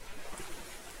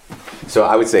So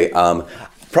I would say,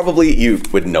 probably you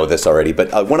would know this already,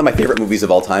 but one of my favorite movies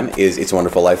of all time is It's a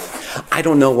Wonderful Life. I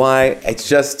don't know why. It's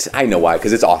just, I know why,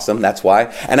 because it's awesome. That's why.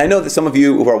 And I know that some of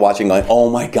you who are watching going, oh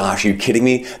my gosh, are you kidding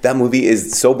me? That movie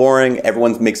is so boring.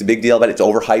 Everyone makes a big deal about it. It's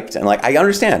overhyped. And like, I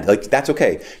understand. Like, that's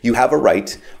okay. You have a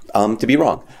right to be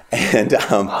wrong. And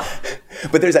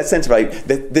but there's that sense, right?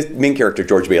 That this main character,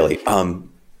 George Bailey,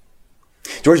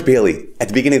 George Bailey, at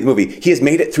the beginning of the movie, he has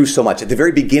made it through so much. At the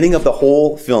very beginning of the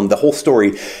whole film, the whole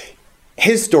story,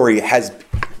 his story he has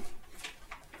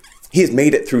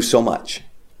made it through so much.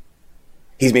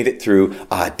 He's made it through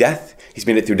death. He's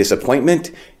made it through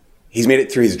disappointment. He's made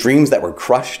it through his dreams that were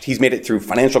crushed. He's made it through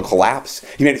financial collapse.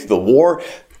 He made it through the war.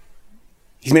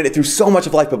 He's made it through so much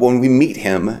of life, but when we meet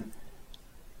him,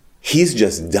 he's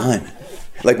just done.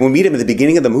 Like when we meet him at the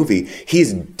beginning of the movie,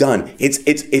 he's done.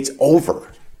 It's over.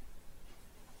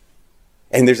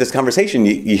 And there's this conversation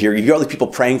you hear all these people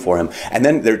praying for him. And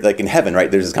then they're like in heaven,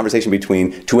 right? There's this conversation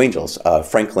between two angels,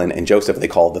 Franklin and Joseph. They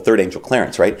call the third angel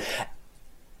Clarence, right?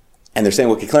 And they're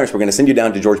saying, okay, Clarence, we're going to send you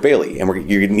down to George Bailey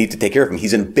and you need to take care of him.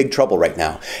 He's in big trouble right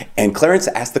now. And Clarence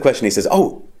asks the question, he says,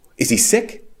 oh, is he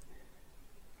sick?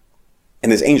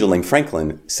 And this angel named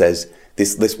Franklin says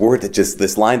this word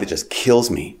this line that just kills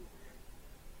me.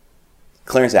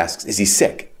 Clarence asks, is he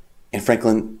sick? And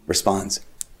Franklin responds,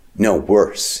 no,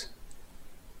 worse.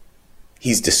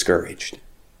 He's discouraged.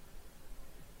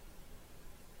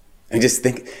 And I just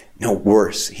think, no,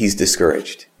 worse, he's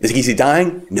discouraged. Is he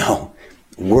dying? No,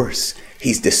 worse,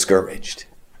 he's discouraged.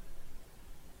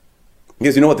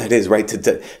 Because you know what that is, right?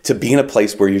 To be in a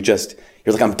place where you're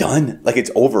like, I'm done. Like it's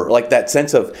over. Like that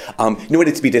sense of, you know what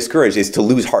to be discouraged is to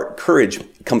lose heart. Courage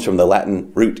comes from the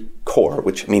Latin root cor,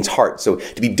 which means heart. So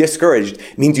to be discouraged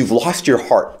means you've lost your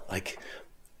heart. Like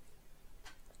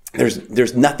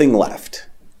there's nothing left.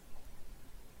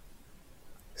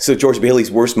 So George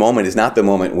Bailey's worst moment is not the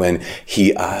moment when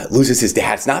he loses his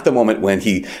dad. It's not the moment when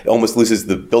he almost loses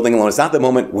the building alone. It's not the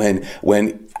moment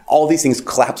when all these things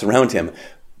collapse around him.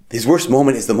 His worst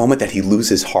moment is the moment that he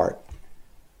loses heart.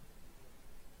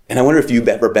 And I wonder if you've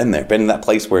ever been there, been in that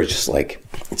place where it's just like,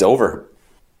 it's over.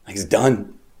 Like it's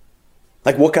done.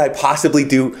 Like what could I possibly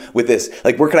do with this?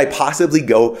 Like where could I possibly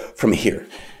go from here?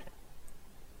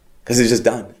 Because it's just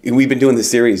done. We've been doing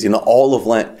this series, all of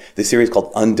Lent, this series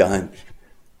called Undone.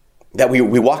 That we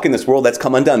walk in this world that's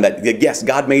come undone. That yes,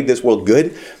 God made this world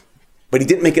good, but he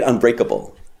didn't make it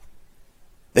unbreakable.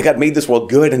 That God made this world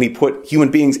good and he put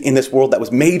human beings in this world that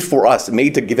was made for us,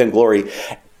 made to give him glory.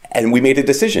 And we made a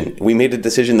decision. We made a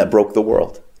decision that broke the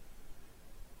world.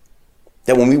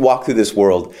 That when we walk through this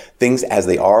world, things as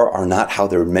they are not how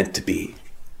they're meant to be.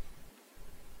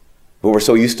 But we're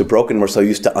so used to broken, we're so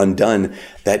used to undone,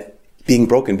 that being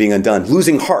broken, being undone,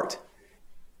 losing heart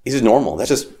is just normal. That's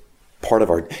just part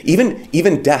of our,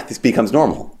 even death becomes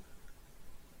normal.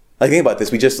 Like think about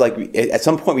this. We just at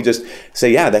some point we just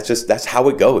say, yeah, that's how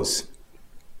it goes.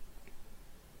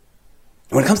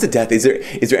 When it comes to death, is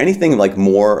there anything like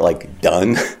more like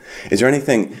done? Is there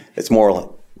anything that's more like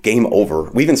game over?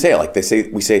 We even say it like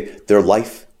we say their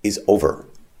life is over.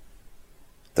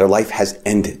 Their life has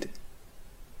ended.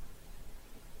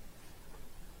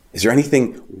 Is there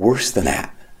anything worse than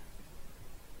that?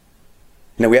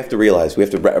 Now we have to realize, I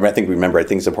think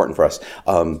it's important for us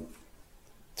to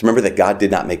remember that God did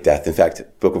not make death. In fact,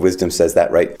 Book of Wisdom says that,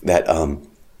 right? That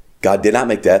God did not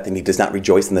make death and he does not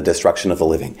rejoice in the destruction of the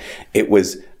living. It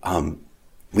was,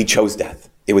 we chose death.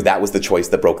 That was the choice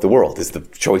that broke the world. It's the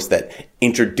choice that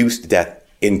introduced death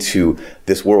into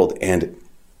this world. And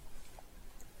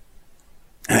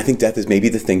I think death is maybe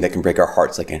the thing that can break our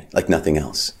hearts like nothing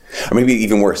else. Or maybe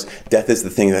even worse, death is the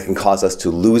thing that can cause us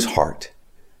to lose heart.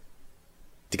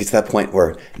 To get to that point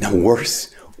where, now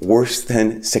worse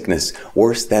than sickness,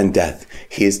 worse than death,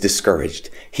 he is discouraged.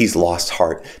 He's lost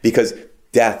heart because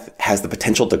death has the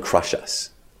potential to crush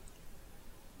us.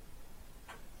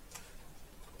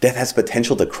 Death has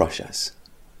potential to crush us.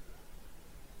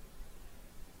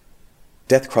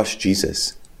 Death crushed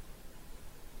Jesus.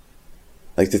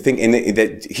 Like to think, and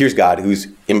that here's God who's,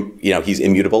 he's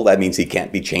immutable. That means he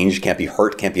can't be changed, can't be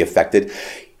hurt, can't be affected.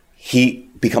 He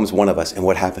becomes one of us, and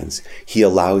what happens? He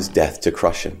allows death to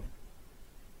crush him.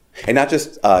 And not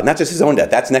just his own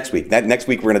death. That's next week. Next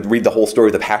week, we're going to read the whole story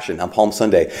of the Passion on Palm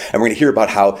Sunday. And we're going to hear about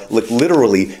how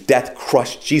literally death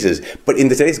crushed Jesus. But in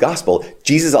today's gospel,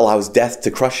 Jesus allows death to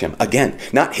crush him. Again,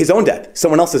 not his own death,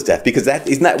 someone else's death. Because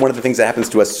isn't that one of the things that happens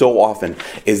to us so often,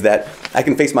 is that I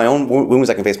can face my own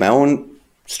wounds, I can face my own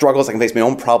struggles, I can face my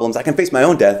own problems, I can face my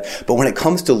own death. But when it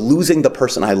comes to losing the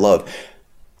person I love,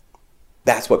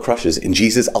 that's what crushes. And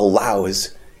Jesus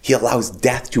allows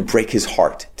death to break his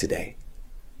heart today.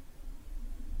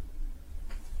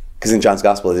 Because in John's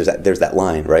gospel, there's that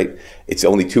line, right? It's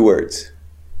only 2 words.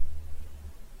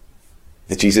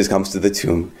 That Jesus comes to the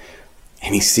tomb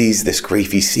and he sees this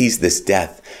grief, he sees this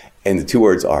death. And the 2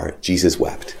 words are, Jesus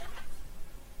wept.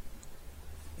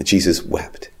 Jesus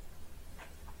wept.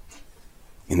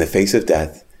 In the face of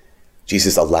death,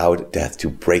 Jesus allowed death to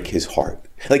break his heart.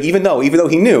 Like, even though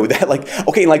he knew that, like,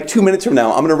 okay, in like 2 minutes from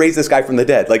now, I'm going to raise this guy from the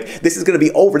dead. Like, this is going to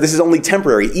be over. This is only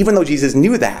temporary. Even though Jesus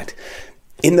knew that,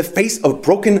 in the face of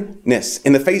brokenness,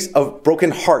 in the face of broken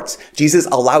hearts, Jesus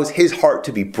allows his heart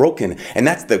to be broken. And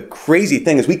that's the crazy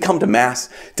thing is we come to Mass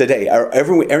today.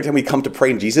 Every time we come to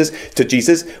pray to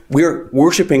Jesus, we're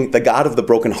worshiping the God of the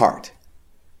broken heart.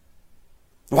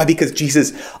 Why? Because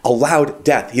Jesus allowed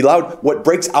death. He allowed what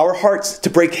breaks our hearts to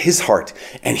break his heart.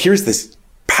 And here's this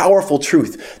powerful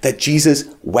truth that Jesus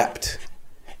wept.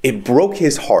 It broke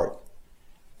his heart.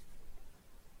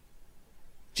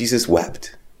 Jesus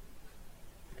wept.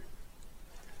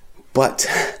 But,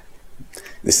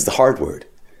 this is the hard word,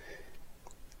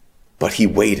 but he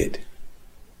waited.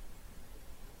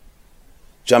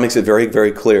 John makes it very,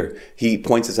 very clear. He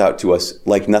points this out to us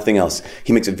like nothing else.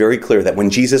 He makes it very clear that when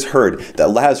Jesus heard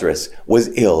that Lazarus was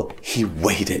ill, he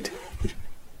waited.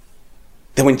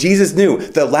 That when Jesus knew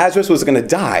that Lazarus was going to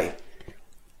die,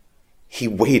 he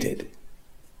waited.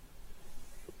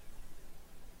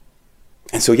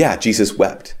 And so, yeah, Jesus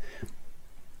wept.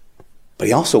 But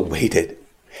he also waited.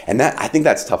 And I think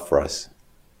that's tough for us.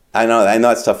 I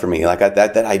know it's tough for me. Like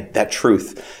that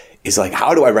truth is like,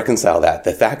 how do I reconcile that?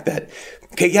 The fact that,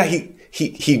 okay, yeah,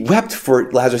 he wept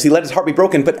for Lazarus. He let his heart be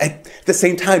broken. But at the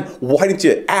same time, why didn't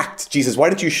you act, Jesus? Why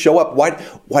didn't you show up?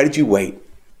 Why did you wait?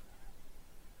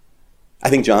 I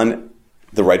think John,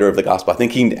 the writer of the gospel, I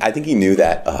think he knew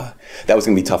that that was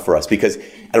going to be tough for us, because I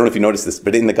don't know if you noticed this,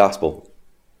 but in the gospel,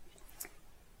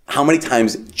 how many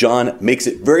times John makes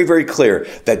it very, very clear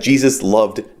that Jesus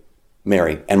loved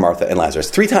Mary and Martha and Lazarus.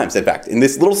 3 times, in fact, in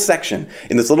this little section,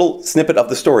 in this little snippet of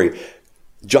the story,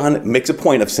 John makes a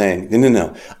point of saying,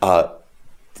 no. The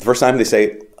first time they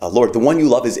say, Lord, the one you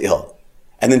love is ill.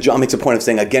 And then John makes a point of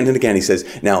saying again and again, he says,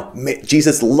 now,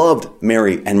 Jesus loved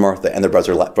Mary and Martha and their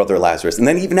brother Lazarus. And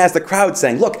then even as the crowd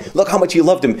saying, look how much he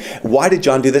loved him. Why did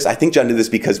John do this? I think John did this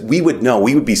because we would know,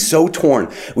 we would be so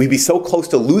torn. We'd be so close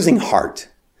to losing heart.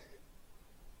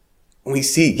 We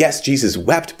see, yes, Jesus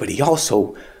wept, but he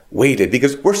also waited,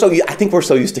 because I think we're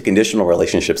so used to conditional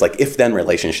relationships, like if-then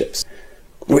relationships.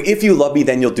 Where if you love me,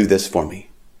 then you'll do this for me.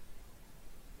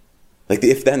 Like the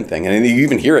if-then thing. And you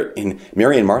even hear it in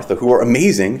Mary and Martha, who are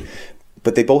amazing,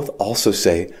 but they both also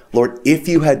say, Lord, if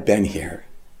you had been here,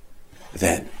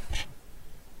 then.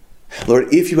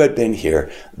 Lord, if you had been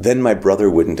here, then my brother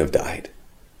wouldn't have died.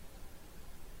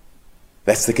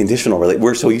 That's the conditional relationship.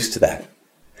 We're so used to that.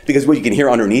 Because what you can hear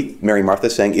underneath Mary and Martha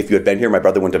saying, if you had been here, my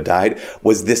brother wouldn't have died,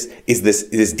 is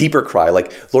this deeper cry,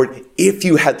 like, Lord, if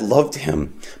you had loved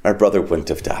him, my brother wouldn't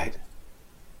have died.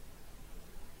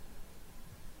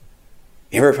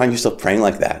 You ever find yourself praying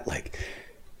like that? Like,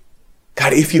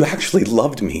 God, if you actually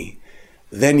loved me,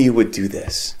 then you would do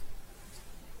this.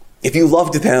 If you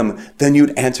loved them, then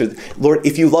you'd answer. Lord,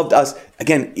 if you loved us,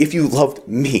 again, if you loved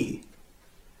me,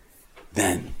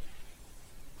 then.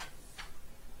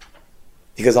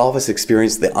 Because all of us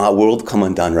experience the world come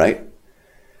undone, right?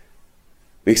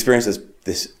 We experience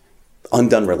this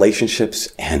undone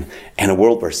relationships and a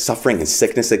world where suffering and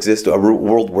sickness exist, a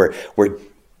world where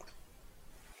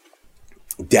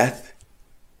death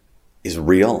is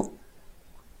real.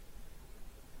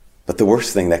 But the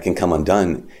worst thing that can come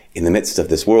undone in the midst of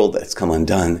this world that's come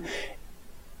undone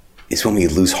is when we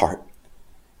lose heart.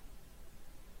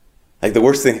 Like the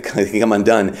worst thing that can come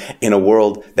undone in a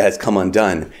world that has come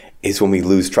undone is when we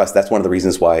lose trust. That's one of the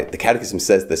reasons why the Catechism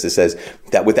says this. It says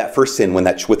that with that first sin, with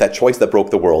that choice that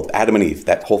broke the world, Adam and Eve,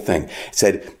 that whole thing, it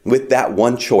said with that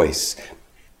one choice,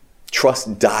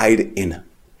 trust died in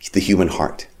the human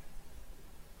heart.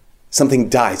 Something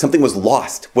died. Something was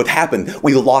lost. What happened?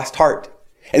 We lost heart.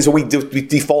 And so we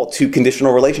default to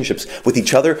conditional relationships with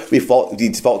each other. We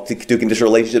default to conditional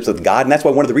relationships with God. And that's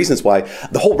why one of the reasons why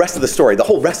the whole rest of the story, the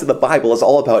whole rest of the Bible is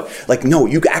all about, like, no,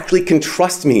 you actually can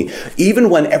trust me. Even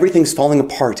when everything's falling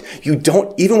apart,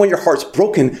 even when your heart's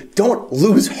broken, don't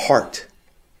lose heart.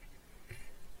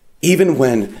 Even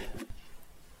when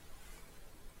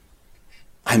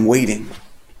I'm waiting.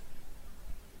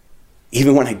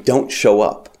 Even when I don't show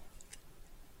up.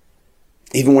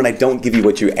 Even when I don't give you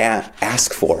what you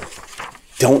ask for,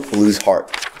 don't lose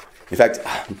heart. In fact,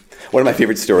 one of my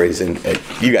favorite stories, and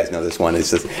you guys know this one,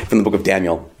 is from the book of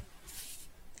Daniel,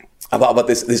 about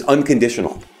this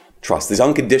unconditional trust, this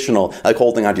unconditional, like,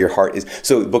 holding onto your heart.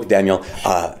 So the book of Daniel,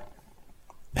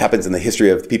 happens in the history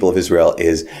of the people of Israel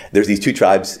is there's these two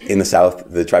tribes in the south,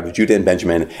 the tribe of Judah and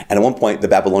Benjamin, and at one point the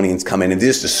Babylonians come in and they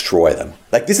just destroy them.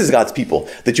 Like, this is God's people.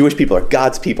 The Jewish people are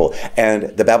God's people, and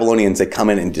the Babylonians, they come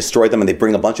in and destroy them, and they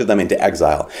bring a bunch of them into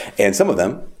exile. And some of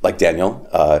them, like Daniel,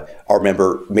 are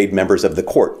made members of the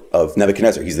court of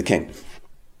Nebuchadnezzar. He's the king.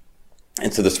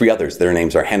 And so there's three others. Their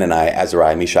names are Hananiah,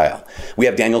 Azariah, Mishael. We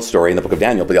have Daniel's story in the book of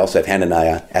Daniel, but we also have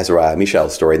Hananiah, Azariah,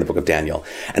 Mishael's story in the book of Daniel.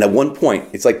 And at one point,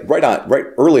 it's like right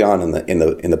early on in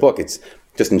the book, it's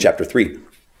just in chapter 3,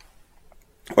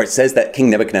 where it says that King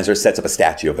Nebuchadnezzar sets up a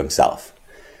statue of himself.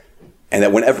 And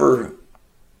that whenever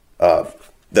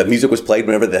the music was played,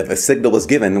 whenever the signal was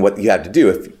given, what you had to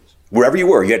do, wherever you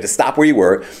were, you had to stop where you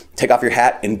were, take off your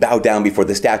hat, and bow down before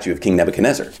the statue of King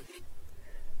Nebuchadnezzar.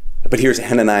 But here's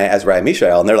Hananiah, Azariah,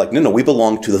 Mishael, and they're like, no, we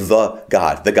belong to the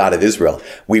God of Israel.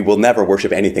 We will never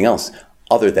worship anything else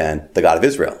other than the God of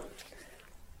Israel.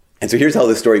 And so here's how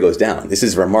this story goes down. This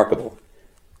is remarkable.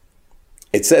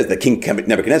 It says that King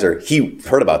Nebuchadnezzar, he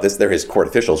heard about this. They're his court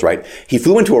officials, right? He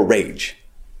flew into a rage,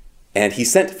 and he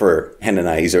sent for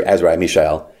Hananiah, Azariah,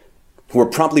 Mishael, who were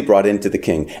promptly brought into the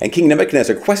king. And King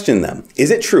Nebuchadnezzar questioned them.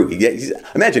 Is it true?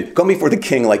 Imagine, going before the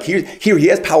king, like here he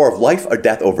has power of life or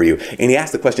death over you. And he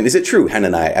asked the question, is it true,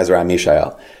 Hananiah, Azariah,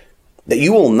 Mishael, that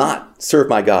you will not serve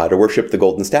my God or worship the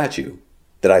golden statue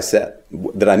that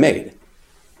I made?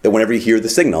 That whenever you hear the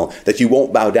signal, that you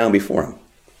won't bow down before him.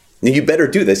 Now you better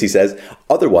do this, he says,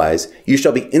 otherwise you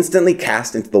shall be instantly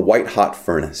cast into the white hot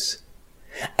furnace.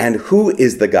 And who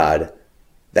is the God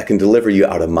that can deliver you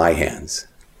out of my hands?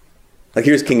 Like,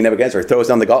 here's King Nebuchadnezzar, throws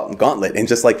down the gauntlet and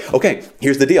just like, okay,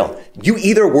 here's the deal. You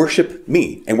either worship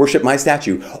me and worship my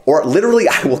statue, or literally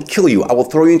I will kill you. I will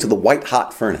throw you into the white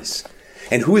hot furnace.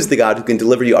 And who is the God who can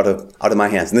deliver you out of my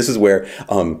hands? And this is where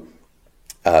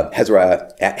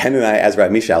Hananiah, Azariah,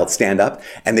 Mishael stand up,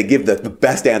 and they give the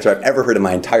best answer I've ever heard in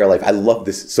my entire life. I love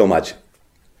this so much.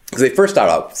 Because they first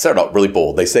start out really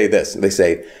bold. They say this. They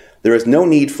say, there is no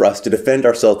need for us to defend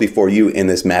ourselves before you in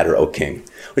this matter, O king.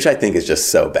 Which I think is just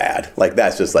so bad. Like,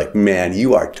 that's just like, man,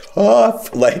 you are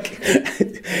tough. Like,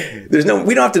 we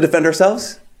don't have to defend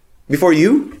ourselves before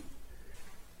you.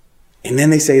 And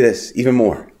then they say this even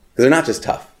more. Because they're not just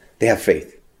tough. They have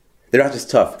faith. They're not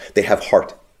just tough. They have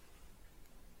heart.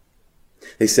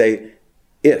 They say,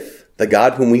 if the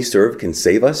God whom we serve can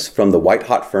save us from the white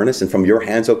hot furnace and from your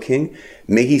hands, O king,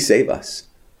 may he save us.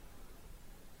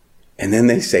 And then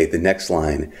they say the next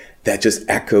line that just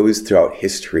echoes throughout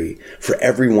history for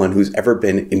everyone who's ever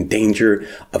been in danger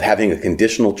of having a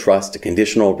conditional trust, a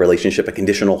conditional relationship, a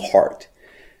conditional heart.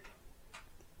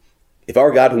 If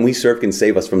our God whom we serve can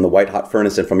save us from the white hot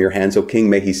furnace and from your hands, O king,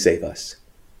 may he save us.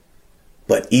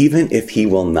 But even if he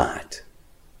will not,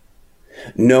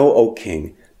 know, O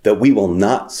king, that we will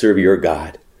not serve your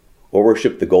God or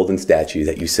worship the golden statue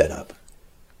that you set up.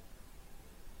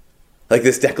 Like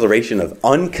this declaration of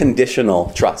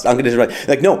unconditional trust.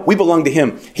 Like, no, we belong to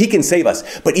him. He can save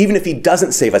us. But even if he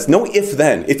doesn't save us, no if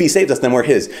then. If he saves us, then we're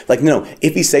his. Like, no,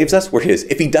 if he saves us, we're his.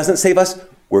 If he doesn't save us,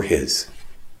 we're his.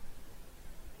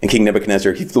 And King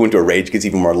Nebuchadnezzar, he flew into a rage, gets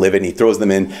even more livid, and he throws them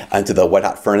into the white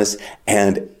hot furnace,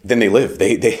 and then they live.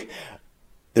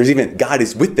 There's even, God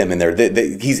is with them in there.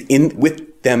 He's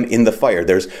with them in the fire.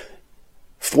 There's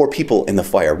 4 people in the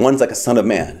fire. One's like a son of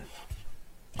man.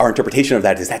 Our interpretation of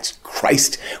that is that's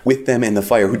Christ with them in the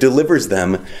fire who delivers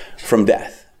them from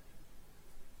death.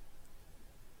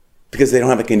 Because they don't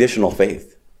have a conditional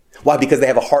faith. Why? Because they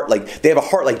have a heart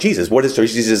like Jesus. What is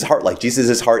Jesus' heart like?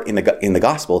 Jesus' heart in the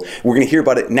gospel. We're going to hear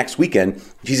about it next weekend.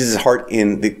 Jesus' heart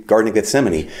in the Garden of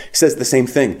Gethsemane. He says the same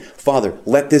thing. Father,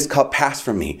 let this cup pass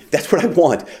from me. That's what I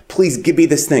want. Please give me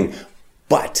this thing.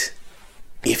 But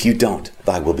if you don't,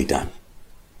 thy will be done.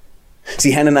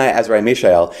 See, Hananiah, Azariah,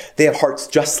 Mishael, they have hearts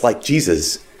just like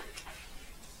Jesus,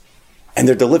 and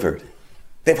they're delivered.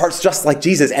 They have hearts just like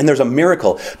Jesus, and there's a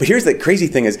miracle. But here's the crazy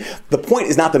thing is, the point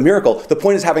is not the miracle. The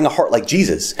point is having a heart like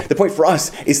Jesus. The point for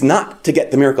us is not to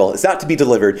get the miracle. It's not to be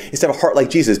delivered. It's to have a heart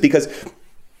like Jesus. Because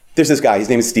there's this guy, his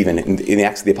name is Stephen, in the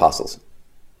Acts of the Apostles.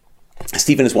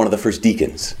 Stephen is one of the first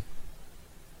deacons.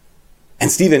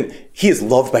 And Stephen, he is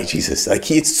loved by Jesus.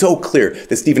 It's so clear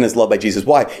that Stephen is loved by Jesus.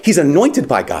 Why? He's anointed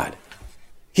by God.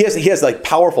 He has like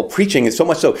powerful preaching, and so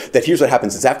much so that here's what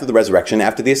happens. It's after the resurrection,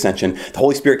 after the ascension, the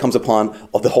Holy Spirit comes upon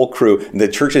the whole crew, and the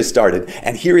church has started,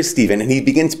 and here is Stephen, and he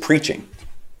begins preaching.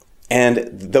 And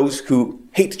those who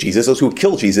hate Jesus, those who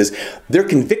kill Jesus, they're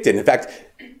convicted. In fact,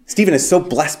 Stephen is so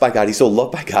blessed by God, he's so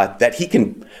loved by God, that he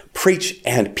can preach,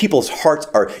 and people's hearts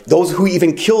are, those who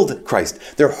even killed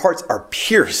Christ, their hearts are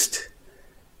pierced,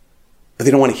 but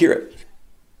they don't want to hear it.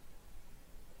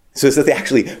 So it says they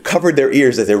actually covered their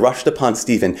ears as they rushed upon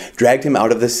Stephen, dragged him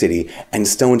out of the city, and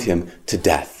stoned him to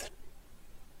death.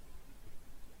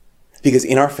 Because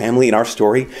in our family, in our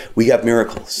story, we have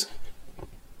miracles.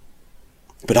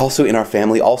 But also in our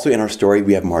family, also in our story,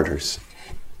 we have martyrs.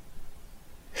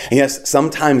 And yes,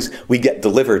 sometimes we get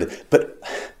delivered, but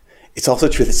it's also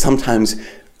true that sometimes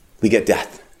we get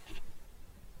death.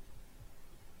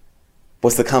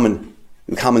 What's the common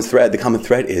thread? The common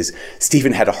thread is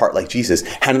Stephen had a heart like Jesus.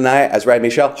 Hananiah, Azariah,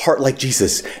 Mishael, heart like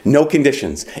Jesus. No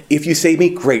conditions. If you save me,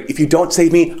 great. If you don't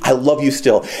save me, I love you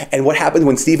still. And what happened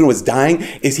when Stephen was dying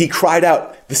is he cried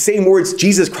out the same words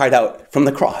Jesus cried out from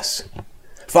the cross.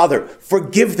 Father,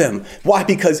 forgive them. Why?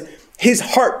 Because his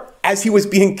heart, as he was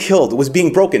being killed, was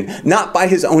being broken, not by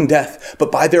his own death,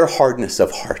 but by their hardness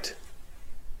of heart.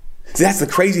 See, that's the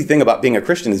crazy thing about being a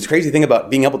Christian. It's the crazy thing about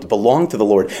being able to belong to the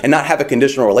Lord and not have a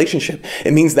conditional relationship.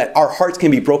 It means that our hearts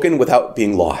can be broken without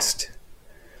being lost.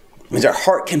 It means our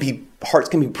hearts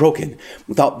can be broken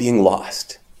without being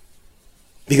lost.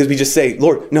 Because we just say,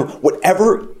 Lord, no,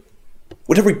 whatever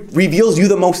reveals you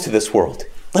the most to this world,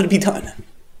 let it be done.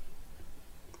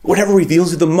 Whatever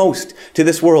reveals you the most to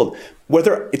this world,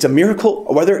 whether it's a miracle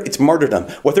or whether it's martyrdom,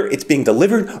 whether it's being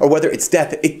delivered or whether it's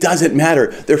death, it doesn't matter.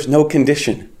 There's no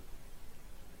condition.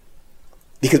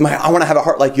 Because I want to have a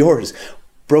heart like yours,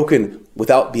 broken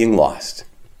without being lost.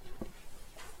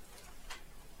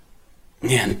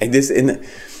 Man, I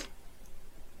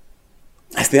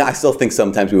still think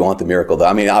sometimes we want the miracle, though.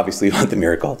 I mean, obviously we want the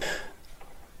miracle.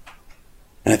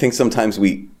 And I think sometimes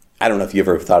I don't know if you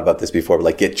ever thought about this before, but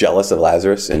like get jealous of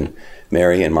Lazarus and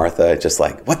Mary and Martha. Just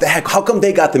like, what the heck? How come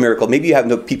they got the miracle? Maybe you have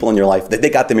no people in your life that they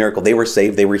got the miracle. They were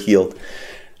saved. They were healed.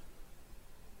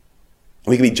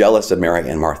 We can be jealous of Mary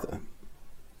and Martha.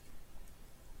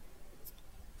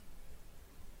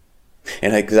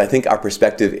 And because I think our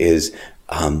perspective is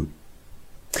love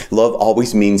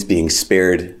always means being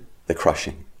spared the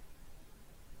crushing.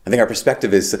 I think our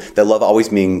perspective is that love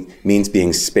always means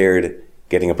being spared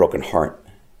getting a broken heart.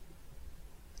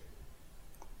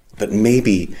 But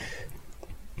maybe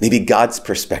God's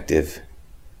perspective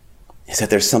is that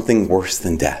there's something worse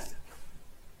than death.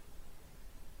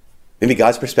 Maybe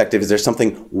God's perspective is there's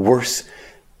something worse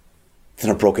than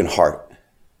a broken heart.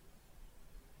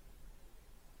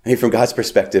 Maybe from God's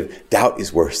perspective, doubt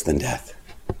is worse than death.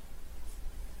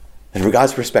 And from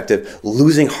God's perspective,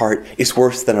 losing heart is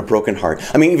worse than a broken heart.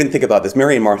 I mean, even think about this.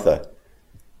 Mary and Martha,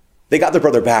 they got their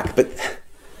brother back, but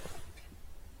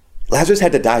Lazarus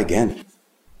had to die again.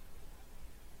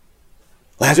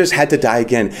 Lazarus had to die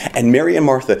again. And Mary and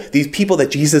Martha, these people that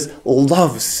Jesus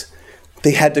loves,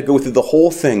 they had to go through the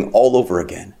whole thing all over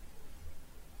again.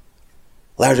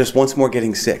 Lazarus once more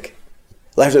getting sick.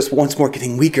 Lazarus once more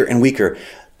getting weaker and weaker.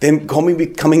 Then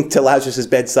coming to Lazarus'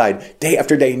 bedside day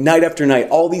after day, night after night,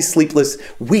 all these sleepless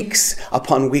weeks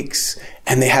upon weeks.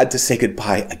 And they had to say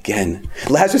goodbye again.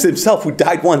 Lazarus himself, who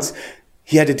died once,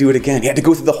 he had to do it again. He had to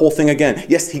go through the whole thing again.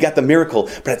 Yes, he got the miracle.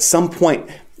 But at some point,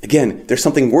 again, there's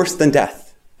something worse than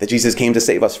death that Jesus came to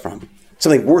save us from.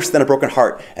 Something worse than a broken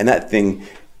heart. And that thing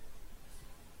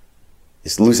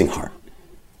is losing heart.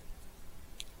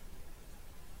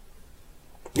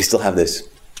 We still have this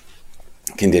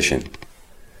condition.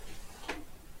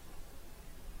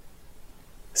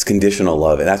 It's conditional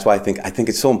love. And that's why I think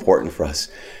it's so important for us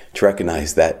to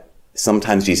recognize that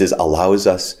sometimes Jesus allows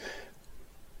us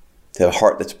to have a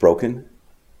heart that's broken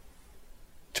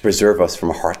to preserve us from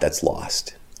a heart that's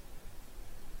lost.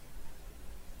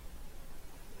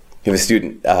 We have a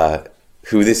student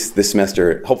who this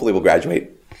semester hopefully will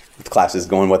graduate with classes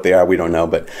going what they are. We don't know,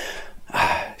 but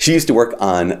she used to work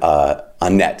on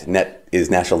NET. NET is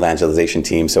National Evangelization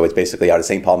Team, so it's basically out of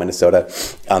St. Paul, Minnesota.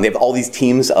 They have all these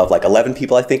teams of like 11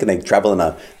 people, I think, and they travel in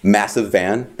a massive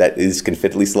van that can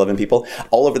fit at least 11 people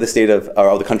all over the state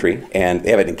or the country. And they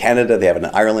have it in Canada, they have it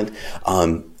in Ireland.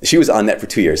 She was on NET for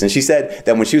 2 years, and she said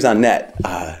that when she was on NET,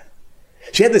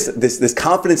 she had this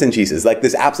confidence in Jesus, like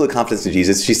this absolute confidence in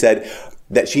Jesus. She said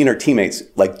that she and her teammates,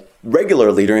 like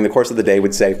regularly during the course of the day,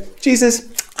 would say, "Jesus,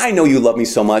 I know you love me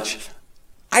so much.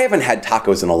 I haven't had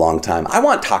tacos in a long time. I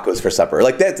want tacos for supper."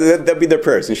 Like that'd be their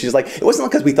prayers. And she's like, it wasn't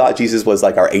because we thought Jesus was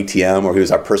like our ATM or he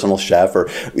was our personal chef or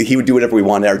he would do whatever we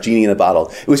wanted, our genie in a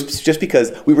bottle. It was just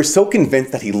because we were so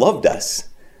convinced that he loved us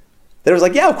that it was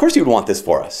like, yeah, of course he would want this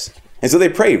for us. And so they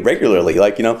prayed regularly,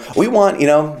 like, we want,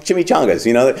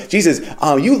 chimichangas, Jesus,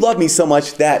 you love me so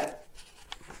much that,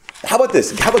 how about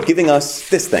this? How about giving us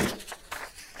this thing?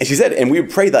 And she said, and we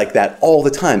would pray like that all the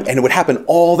time. And it would happen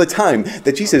all the time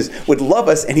that Jesus would love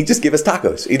us and he'd just give us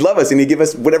tacos. He'd love us and he'd give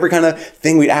us whatever kind of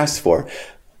thing we'd asked for.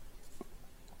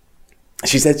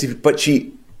 She said, but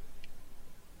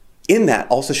in that,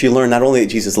 also she learned not only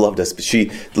that Jesus loved us, but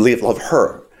she loved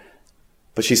her.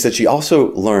 But she said she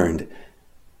also learned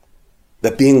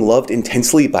that being loved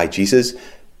intensely by Jesus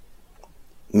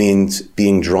means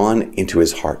being drawn into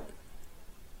his heart.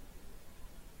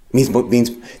 Means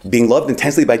being loved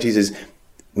intensely by Jesus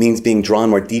means being drawn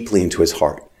more deeply into his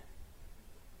heart.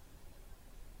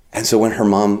 And so when her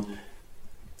mom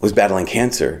was battling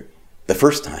cancer the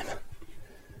first time,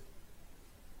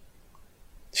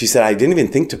 she said, I didn't even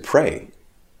think to pray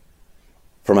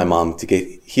for my mom to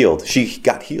get healed. She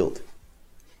got healed.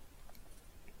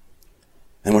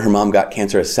 And when her mom got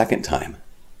cancer a second time,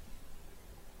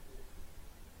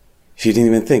 she didn't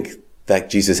even think that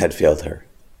Jesus had failed her.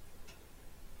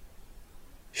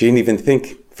 She didn't even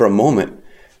think for a moment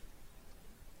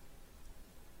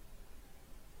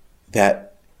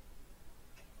that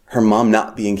her mom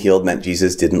not being healed meant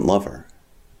Jesus didn't love her.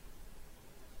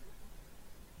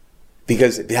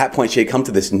 Because at that point, she had come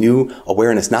to this new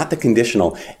awareness, not the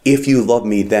conditional, if you love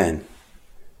me, then.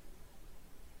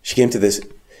 She came to this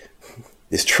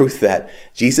truth that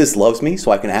Jesus loves me,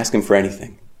 so I can ask him for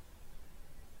anything.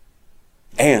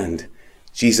 And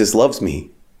Jesus loves me,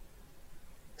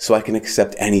 so I can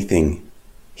accept anything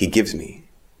he gives me.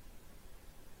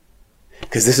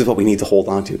 Because this is what we need to hold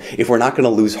on to. If we're not going to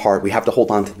lose heart, we have to hold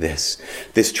on to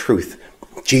this truth.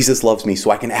 Jesus loves me,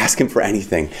 so I can ask him for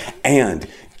anything. And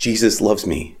Jesus loves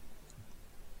me,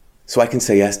 so I can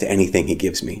say yes to anything he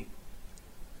gives me.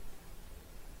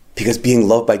 Because being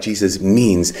loved by Jesus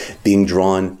means being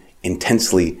drawn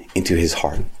intensely into his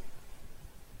heart.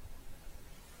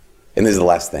 And this is the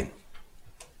last thing.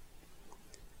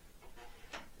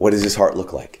 What does his heart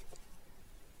look like?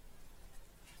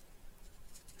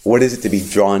 What is it to be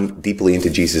drawn deeply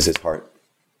into Jesus' heart?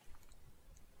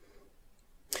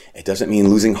 It doesn't mean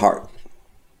losing heart.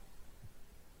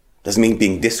 It doesn't mean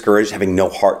being discouraged, having no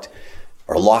heart,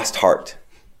 or lost heart.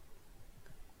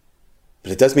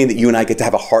 But it does mean that you and I get to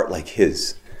have a heart like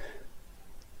his.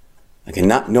 Again,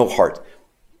 not no heart,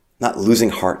 not losing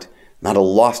heart, not a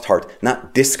lost heart,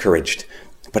 not discouraged,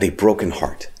 but a broken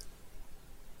heart.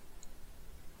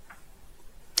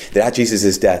 That at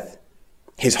Jesus' death,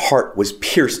 his heart was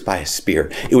pierced by a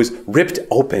spear. It was ripped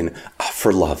open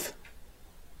for love.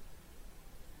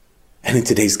 And in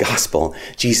today's gospel,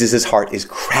 Jesus' heart is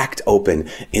cracked open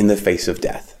in the face of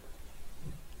death.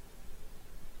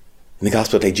 In the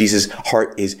gospel today, Jesus'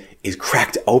 heart is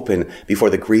cracked open before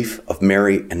the grief of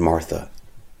Mary and Martha.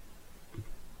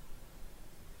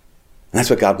 And that's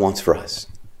what God wants for us.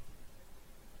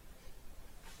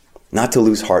 Not to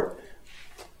lose heart,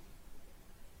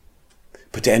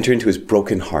 but to enter into his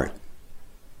broken heart.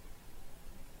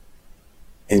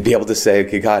 And be able to say,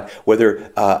 okay, God,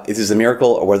 whether this is a miracle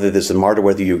or whether this is a martyr,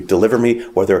 whether you deliver me,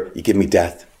 whether you give me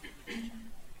death.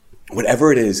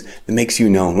 Whatever it is that makes you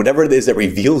known, whatever it is that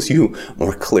reveals you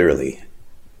more clearly.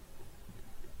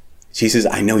 Jesus,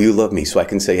 I know you love me, so I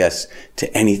can say yes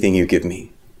to anything you give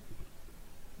me.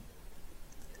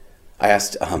 I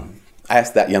asked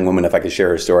that young woman if I could share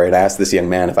her story, and I asked this young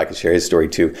man if I could share his story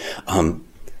too.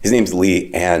 His name's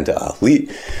Lee, and Lee,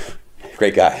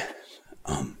 great guy.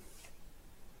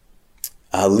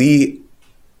 Lee,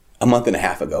 a month and a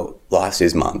half ago, lost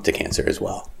his mom to cancer as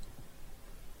well.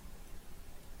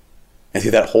 And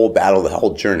through that whole battle, the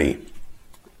whole journey,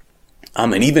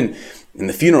 and even in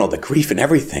the funeral, the grief and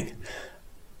everything,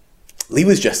 Lee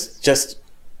was just,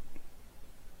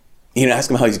 ask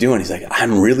him how he's doing. He's like,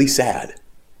 I'm really sad.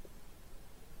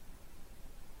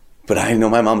 But I know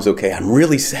my mom's okay. I'm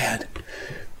really sad.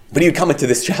 But he would come into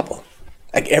this chapel,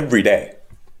 like every day.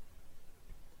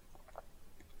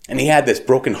 And he had this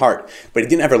broken heart, but he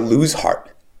didn't ever lose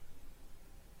heart.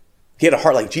 He had a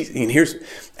heart like Jesus. And here's,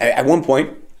 at one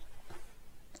point,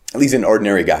 Lee's an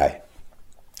ordinary guy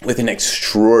with an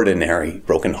extraordinary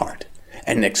broken heart,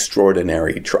 and an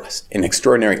extraordinary trust, an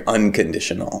extraordinary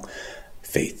unconditional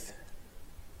faith.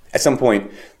 At some point,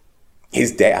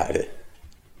 his dad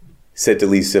said to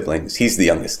Lee's siblings, he's the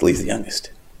youngest, Lee's the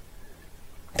youngest,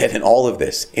 that in all of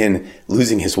this, in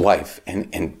losing his wife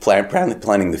and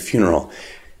planning the funeral,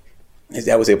 his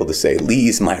dad was able to say,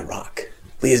 Lee's my rock.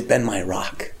 Lee has been my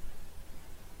rock.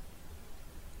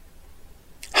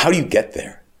 How do you get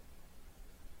there?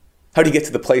 How do you get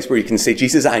to the place where you can say,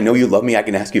 Jesus, I know you love me. I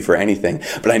can ask you for anything,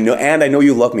 but I know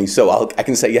you love me, so I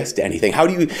can say yes to anything. How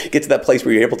do you get to that place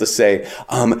where you're able to say,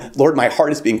 Lord, my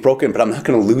heart is being broken, but I'm not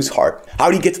going to lose heart? How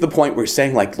do you get to the point where you're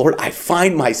saying, like, Lord, I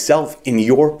find myself in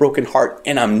your broken heart,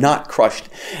 and I'm not crushed.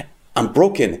 I'm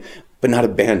broken, but not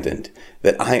abandoned.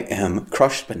 That I am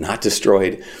crushed, but not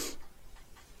destroyed.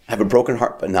 I have a broken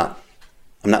heart, but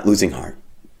I'm not losing heart.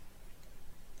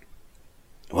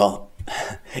 Well,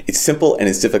 It's simple and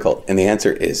it's difficult. And the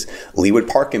answer is Lee would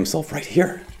park himself right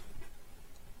here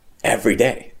every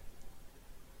day.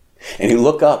 And he'd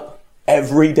look up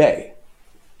every day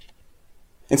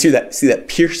and see that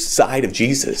pierced side of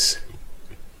Jesus,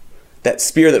 that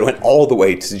spear that went all the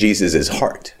way to Jesus'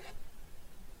 heart.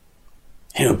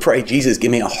 And he would pray, Jesus,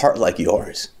 give me a heart like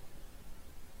yours.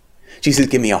 Jesus,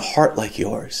 give me a heart like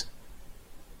yours.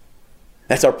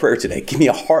 That's our prayer today. Give me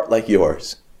a heart like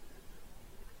yours.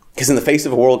 Because in the face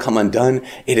of a world come undone,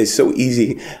 it is so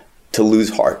easy to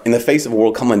lose heart. In the face of a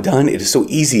world come undone, it is so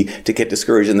easy to get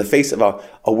discouraged. In the face of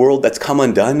a world that's come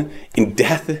undone in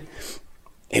death,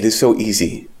 it is so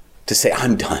easy to say,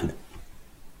 I'm done.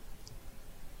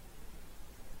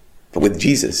 But with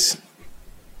Jesus,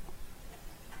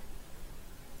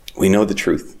 we know the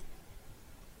truth.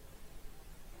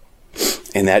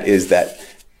 And that is that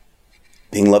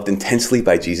being loved intensely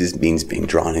by Jesus means being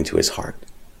drawn into his heart.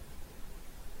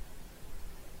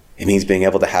 It means being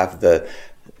able to have the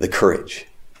courage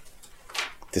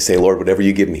to say, Lord, whatever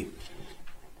you give me,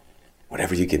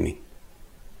 whatever you give me,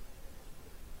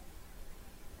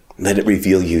 let it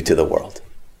reveal you to the world.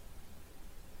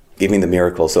 Give me the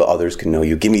miracle so others can know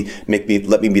you. Let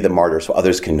me be the martyr so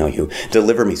others can know you.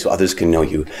 Deliver me so others can know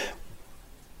you.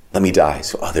 Let me die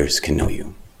so others can know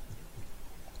you.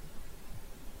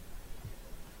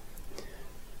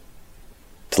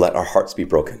 To let our hearts be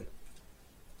broken,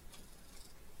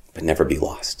 but never be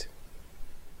lost.